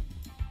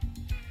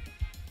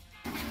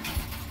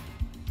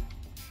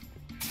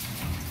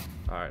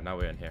 Alright, now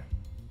we're in here.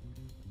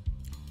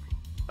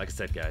 Like I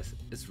said, guys,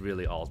 it's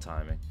really all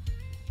timing.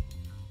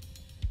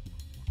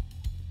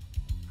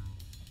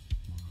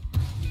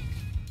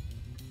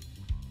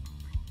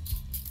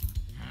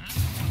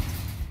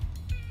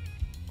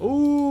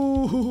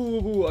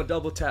 Ooh, a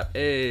double tap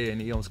A,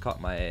 and he almost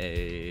caught my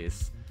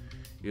ace.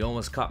 You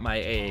almost caught my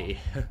A.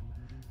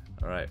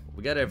 Alright,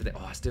 we got everything.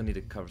 Oh, I still need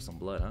to cover some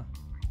blood, huh?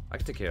 I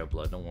can take care of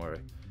blood, don't worry.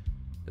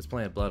 There's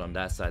plenty of blood on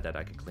that side that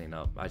I can clean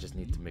up. I just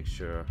need to make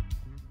sure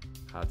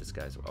how this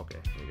guy's... Okay,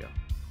 here you go.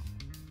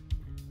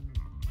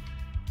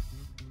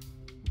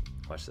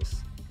 Watch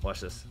this. Watch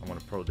this. I'm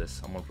gonna pro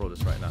this. I'm gonna pro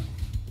this right now.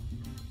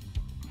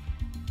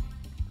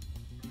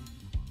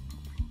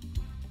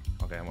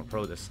 Okay, I'm gonna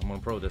pro this. I'm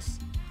gonna pro this.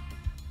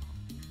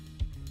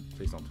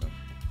 Please don't turn.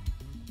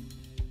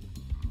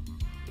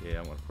 Yeah,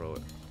 I'm gonna pro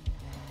it.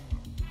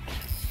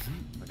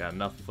 I got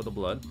enough for the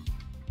blood.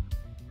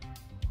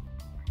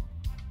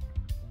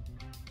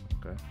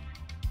 Okay.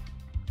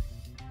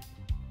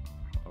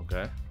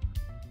 Okay.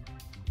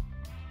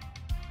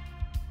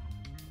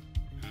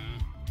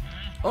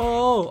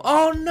 Oh!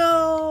 Oh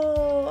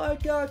no! I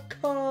got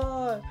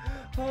caught!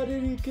 How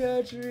did he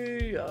catch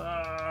me? Alright,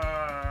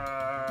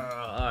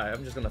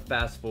 I'm just gonna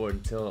fast forward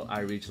until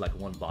I reach like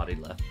one body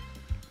left.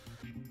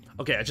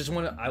 Okay, I just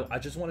want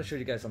to show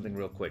you guys something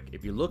real quick.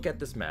 If you look at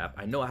this map,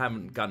 I know I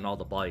haven't gotten all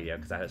the body yet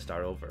because I had to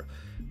start over.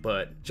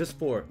 But just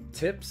for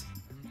tips,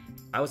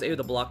 I was able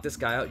to block this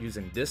guy out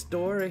using this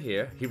door right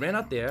here. He ran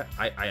out there.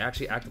 I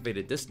actually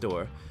activated this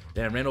door.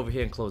 Then I ran over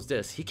here and closed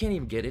this. He can't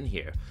even get in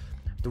here.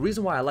 The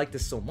reason why I like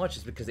this so much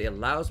is because it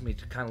allows me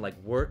to kind of like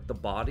work the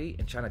body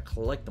and trying to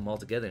collect them all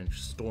together and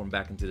store them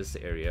back into this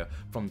area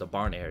from the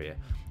barn area.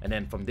 And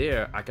then from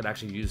there, I could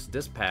actually use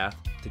this path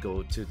to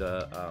go to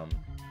the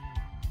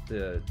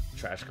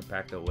trash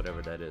compactor, or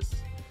whatever that is.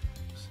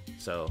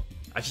 So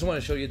I just want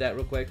to show you that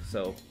real quick.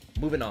 So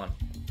moving on.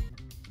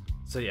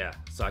 So yeah,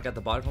 so I got the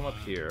body from up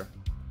here,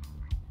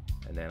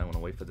 and then I'm gonna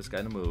wait for this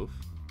guy to move,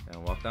 and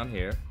I'll walk down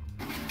here,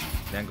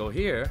 then go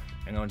here,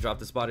 and I'm gonna drop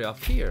this body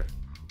off here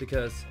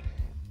because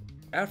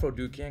Afro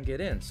dude can't get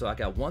in. So I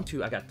got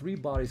I got 3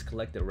 bodies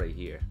collected right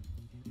here,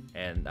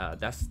 and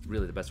that's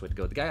really the best way to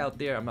go. The guy out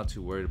there, I'm not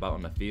too worried about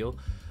on the field.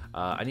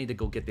 I need to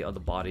go get the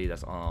other body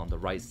that's on the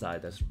right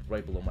side, that's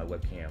right below my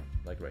webcam,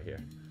 like right here.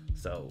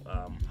 So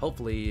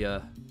hopefully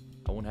I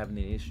won't have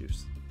any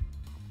issues.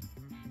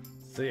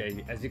 So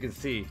yeah, as you can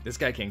see, this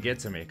guy can't get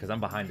to me because I'm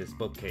behind this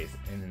bookcase.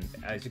 And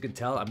as you can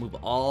tell, I move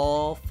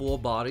all 4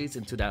 bodies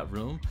into that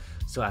room.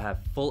 So I have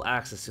full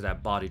access to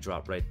that body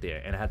drop right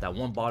there. And I had that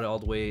one body all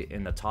the way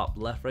in the top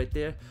left right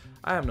there.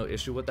 I have no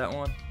issue with that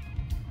one.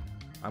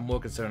 I'm more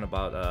concerned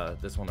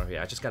about this one right here.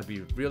 I just gotta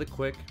be really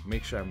quick,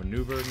 make sure I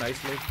maneuver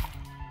nicely.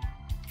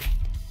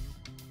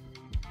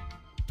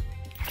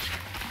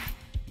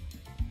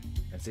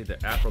 And see, the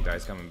Afro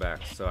guy's coming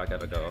back, so I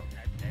gotta go.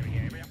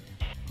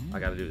 I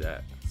gotta do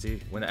that. See,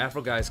 when the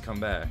Afro guys come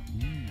back,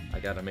 I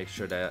gotta make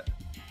sure that.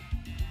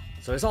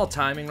 So it's all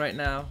timing right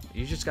now.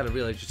 You just gotta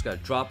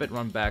drop it,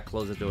 run back,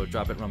 close the door,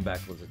 drop it, run back,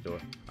 close the door.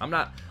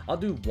 I'll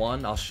do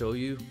one, I'll show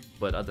you,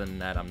 but other than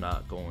that, I'm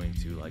not going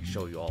to like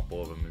show you all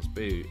 4 of them.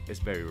 It's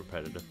very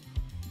repetitive.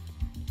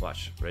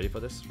 Watch, ready for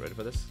this? Ready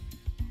for this?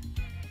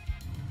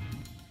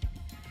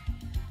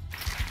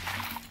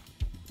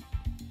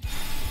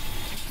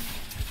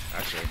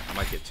 Actually, I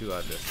might get 2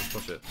 out of this. Let's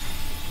push it.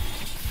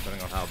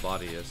 Depending on how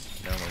body is.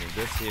 Then when you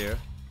this here,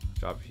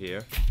 drop it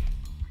here.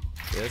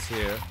 This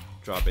here,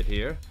 drop it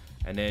here.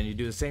 And then you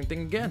do the same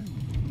thing again.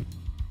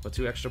 With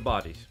 2 extra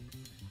bodies.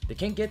 They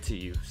can't get to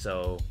you,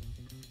 so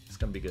it's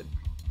gonna be good.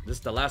 This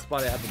is the last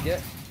body I have to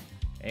get.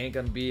 Ain't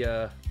gonna be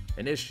an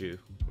issue,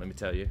 let me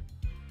tell you.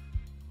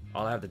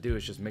 All I have to do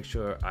is just make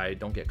sure I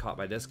don't get caught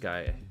by this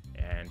guy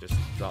and just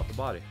drop the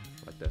body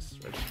like this,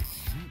 right?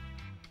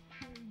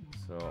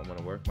 So I'm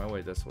gonna work my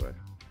way this way.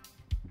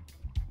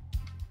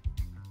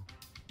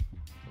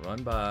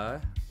 Run by,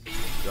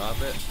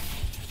 drop it.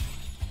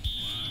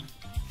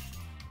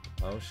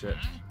 Oh shit.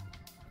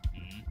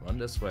 Run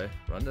this way,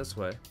 run this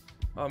way.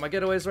 Oh, my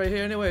getaway's right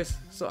here anyways,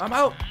 so I'm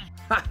out.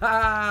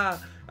 Haha,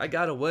 I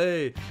got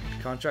away.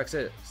 Contract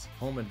says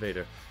home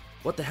invader.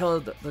 What the hell are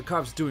the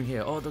cops doing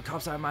here? Oh, the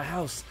cops are at my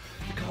house.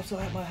 The cops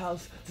are at my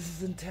house. This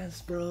is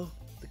intense, bro.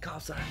 The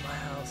cops are at my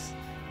house.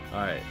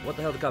 Alright, what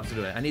the hell are the cops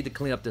doing? I need to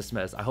clean up this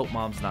mess. I hope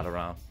mom's not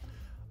around.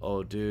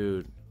 Oh,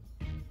 dude.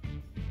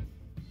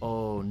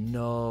 Oh,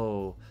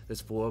 no.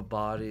 There's 4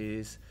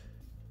 bodies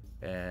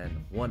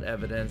and 1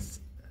 evidence.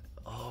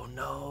 Oh,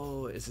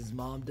 no. Is his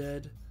mom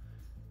dead?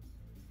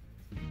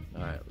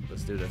 Alright,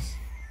 let's do this.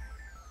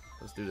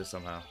 Let's do this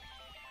somehow.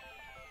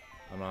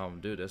 I don't know how I'm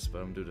gonna do this, but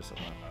I'm gonna do this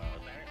somehow.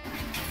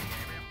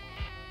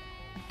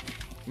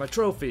 My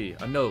trophy!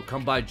 A note.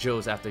 Come by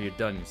Joe's after you're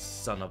done, you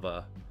son of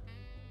a...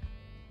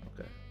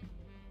 Okay.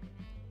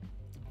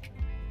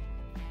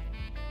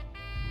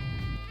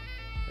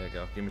 There you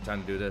go. Give me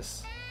time to do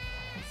this.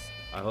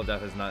 I hope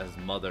that is not his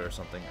mother or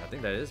something. I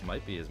think that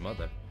might be his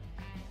mother.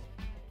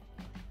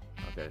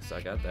 Okay, so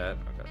I got that.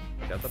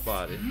 I got the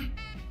body.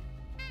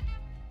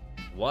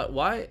 What?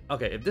 Why?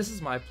 Okay, if this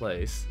is my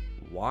place,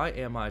 why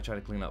am I trying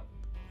to clean up,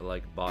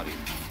 like, body?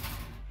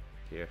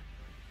 Here.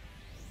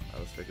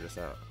 Let's figure this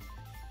out.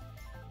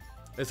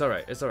 It's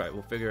alright, it's alright.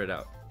 We'll figure it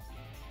out.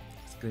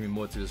 It's gonna be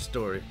more to the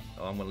story.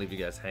 Oh, I'm gonna leave you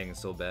guys hanging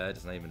so bad.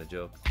 It's not even a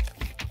joke.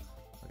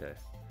 Okay.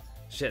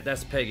 Shit,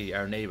 that's Peggy,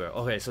 our neighbor.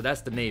 Okay, so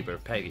that's the neighbor,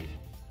 Peggy.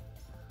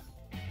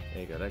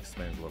 There you go. That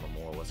explains a little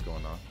more what's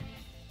going on.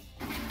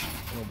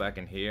 I'll go back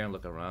in here and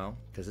look around,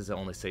 because this is the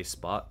only safe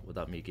spot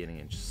without me getting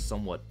in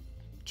somewhat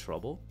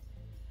trouble.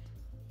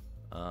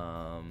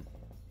 Okay,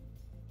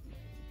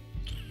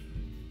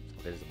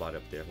 there's a body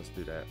up there. Let's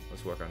do that.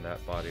 Let's work on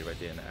that body right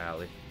there in the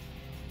alley.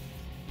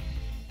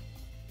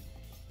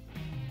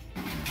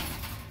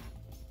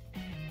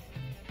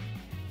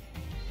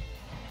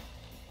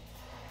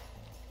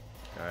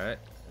 Alright,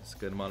 that's a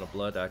good amount of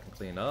blood that I can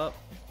clean up.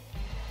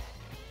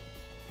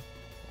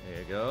 There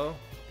you go.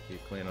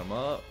 Keep cleaning them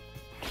up.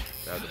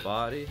 Grab the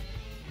body.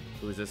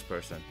 Who is this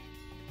person?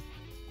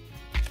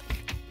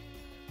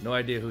 No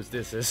idea who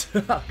this is.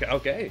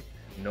 Okay.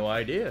 No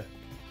idea.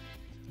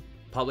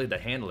 Probably the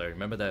handler.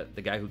 Remember that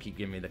the guy who keep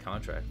giving me the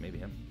contract? Maybe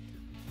him.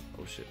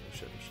 Oh shit, oh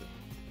shit, oh shit.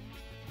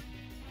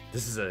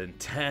 This is an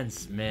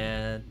intense,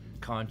 man.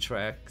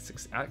 Contract.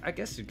 I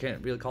guess you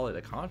can't really call it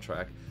a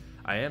contract.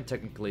 I am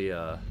technically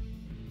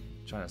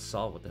trying to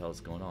solve what the hell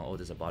is going on. Oh,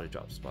 there's a body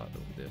drop spot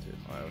over there too.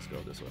 Alright, let's go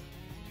this way.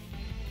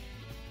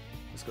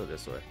 Let's go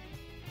this way.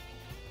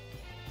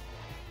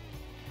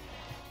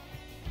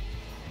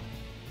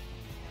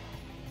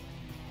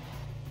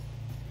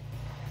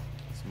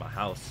 This is my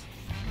house.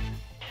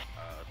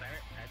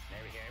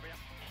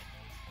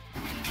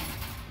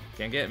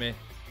 Can't get me.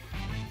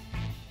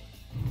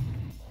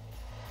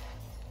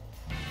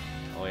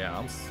 Oh yeah,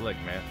 I'm slick,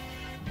 man.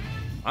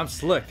 I'm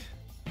slick.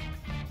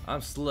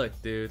 I'm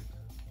slick, dude.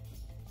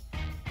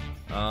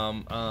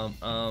 I'm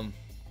gonna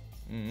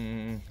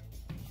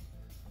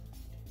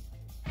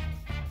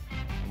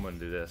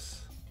do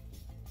this.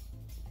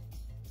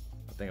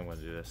 I think I'm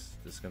gonna do this.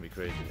 This is gonna be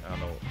crazy. I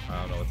don't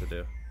know what to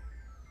do.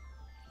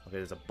 Okay,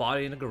 there's a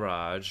body in the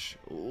garage.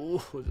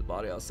 Ooh, there's a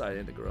body outside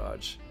in the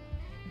garage.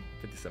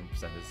 57%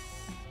 is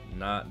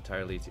not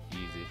entirely too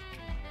easy.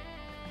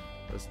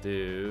 Let's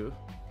do.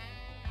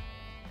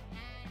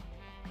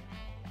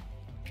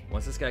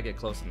 Once this guy get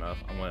close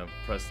enough, I'm gonna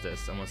press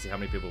this. I'm gonna see how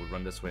many people would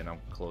run this way, and I'll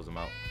close them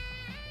out.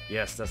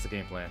 Yes, that's the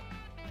game plan.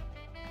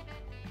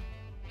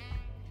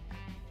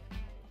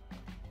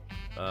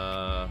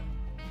 Alright,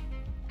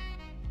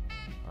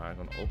 I'm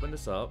gonna open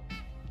this up.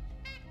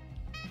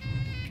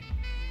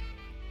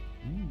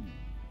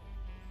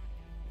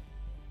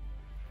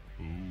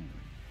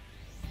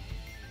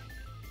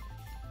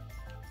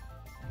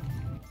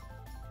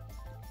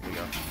 Here we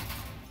go.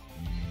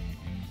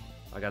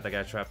 I got that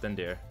guy trapped in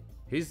there.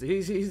 He's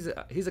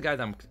a guy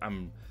that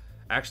I'm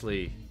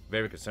actually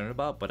very concerned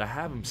about, but I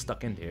have him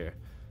stuck in there,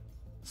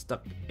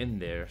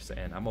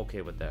 and I'm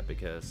okay with that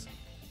because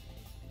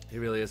he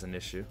really is an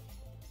issue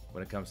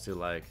when it comes to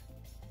like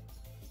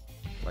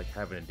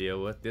having to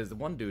deal with. There's the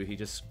one dude,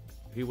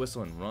 he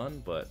whistle and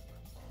run, but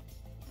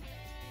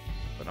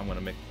I'm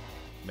gonna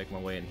make my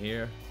way in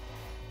here.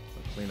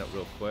 I'll clean up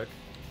real quick.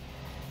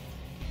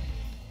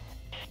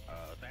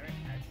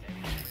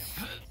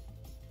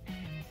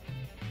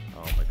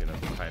 Oh my goodness,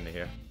 I'm behind it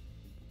here.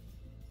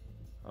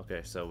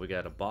 Okay, so we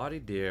got a body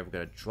there. We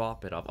gotta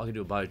drop it up. I can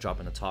do a body drop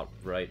in the top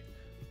right.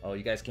 Oh,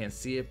 you guys can't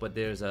see it, but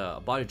there's a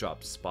body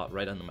drop spot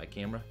right under my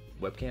camera,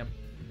 webcam.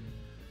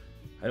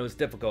 I know it's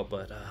difficult,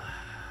 but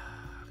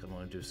I can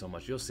only do so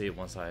much. You'll see it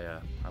once I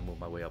move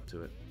my way up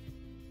to it.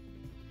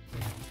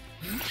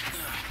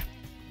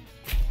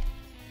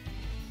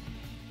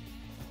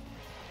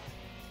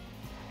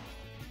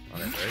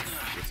 Okay, ready?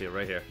 You'll see it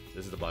right here.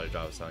 This is the body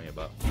drop I was telling you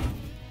about.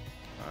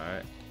 All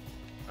right.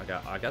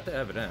 I got the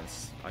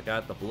evidence. I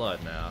got the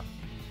blood now.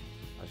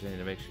 I just need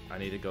to make sure. I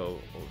need to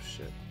go. Oh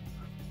shit.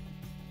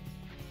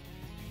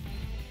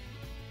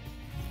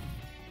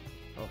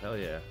 Oh hell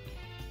yeah.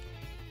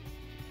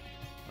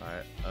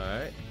 Alright,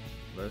 alright.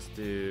 Let's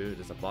do.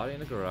 There's a body in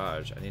the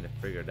garage. I need to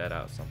figure that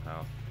out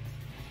somehow.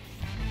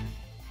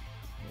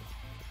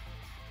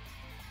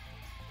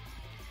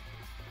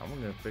 I'm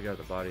gonna figure out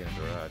the body in the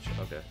garage.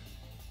 Okay.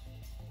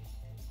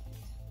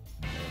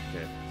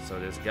 Okay, so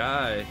this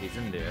guy, he's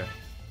in there.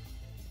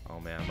 Oh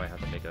man, I might have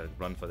to make a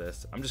run for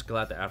this. I'm just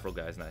glad the Afro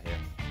guy's not here.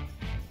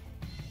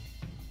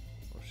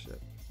 Oh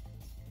shit.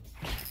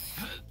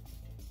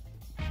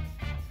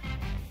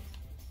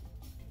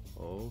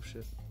 Oh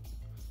shit.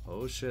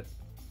 Oh shit.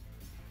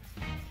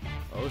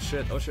 Oh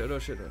shit. Oh shit. Oh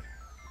shit.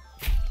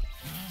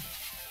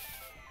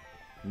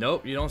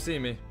 Nope, you don't see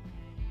me.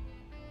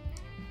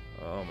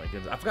 Oh my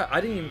goodness. I forgot. I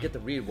didn't even get to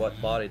read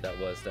what body that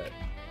was that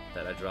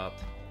I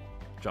dropped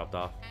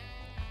off.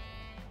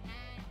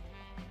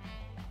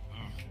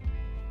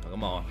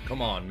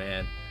 Come on,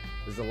 man.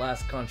 This is the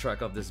last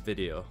contract of this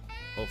video.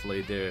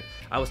 Hopefully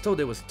I was told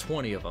there was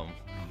 20 of them,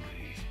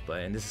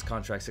 and this is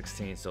contract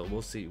 16, so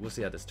we'll see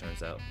how this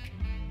turns out.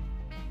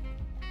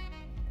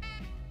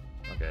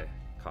 Okay,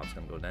 cop's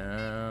gonna go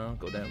down.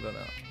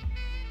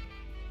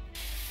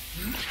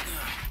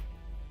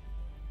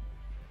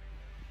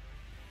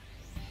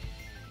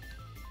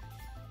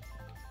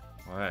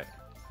 All right,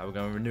 how we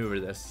gonna maneuver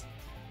this?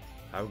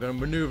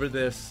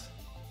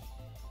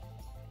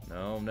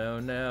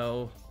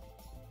 No.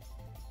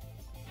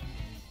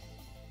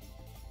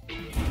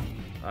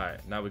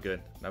 Alright, now we're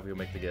good. Now we can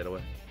make the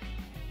getaway.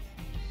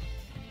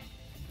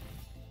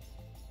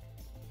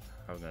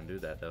 How are we gonna do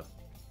that though?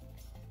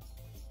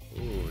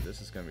 Ooh,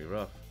 this is gonna be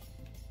rough.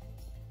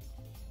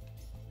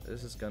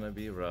 This is gonna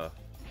be rough.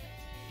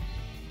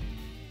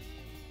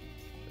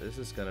 This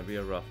is gonna be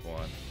a rough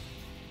one.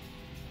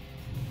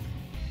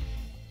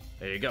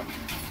 There you go.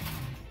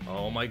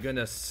 Oh my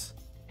goodness.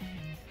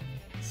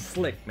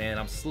 Slick, man.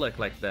 I'm slick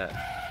like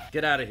that.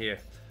 Get out of here.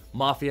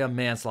 Mafia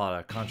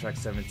manslaughter, contract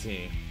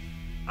 17.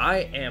 I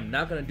am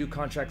not gonna do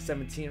contract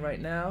 17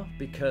 right now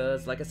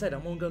because, like I said,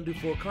 I'm only gonna do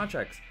 4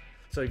 contracts.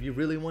 So if you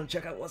really want to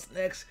check out what's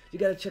next, you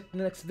gotta check the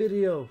next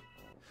video.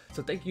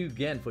 So thank you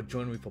again for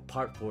joining me for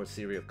part 4 of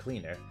Serial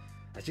Cleaner.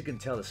 As you can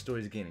tell, the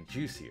story is getting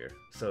juicier.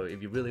 So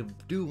if you really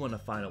do want to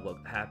find out what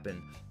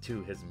happened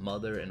to his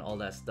mother and all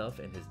that stuff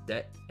and his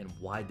debt and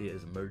why there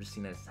is a murder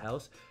scene at his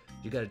house,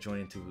 you gotta join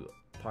into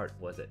part,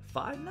 was it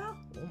 5 now?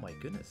 Oh my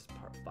goodness,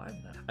 part 5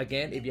 now.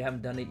 Again, if you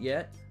haven't done it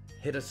yet,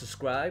 hit a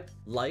subscribe,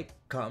 like,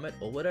 comment,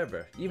 or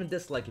whatever. Even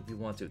dislike if you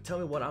want to. Tell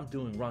me what I'm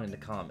doing wrong in the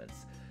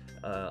comments.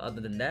 Other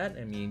than that,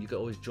 I mean, you can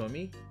always join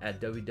me at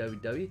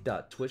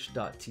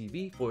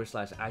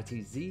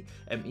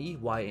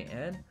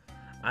www.twitch.tv/itzmeYAN.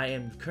 I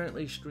am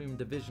currently streaming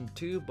Division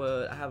 2,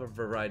 but I have a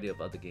variety of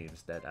other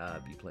games that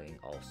I'll be playing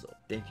also.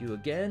 Thank you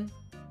again.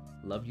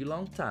 Love you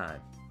long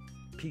time.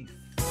 Peace.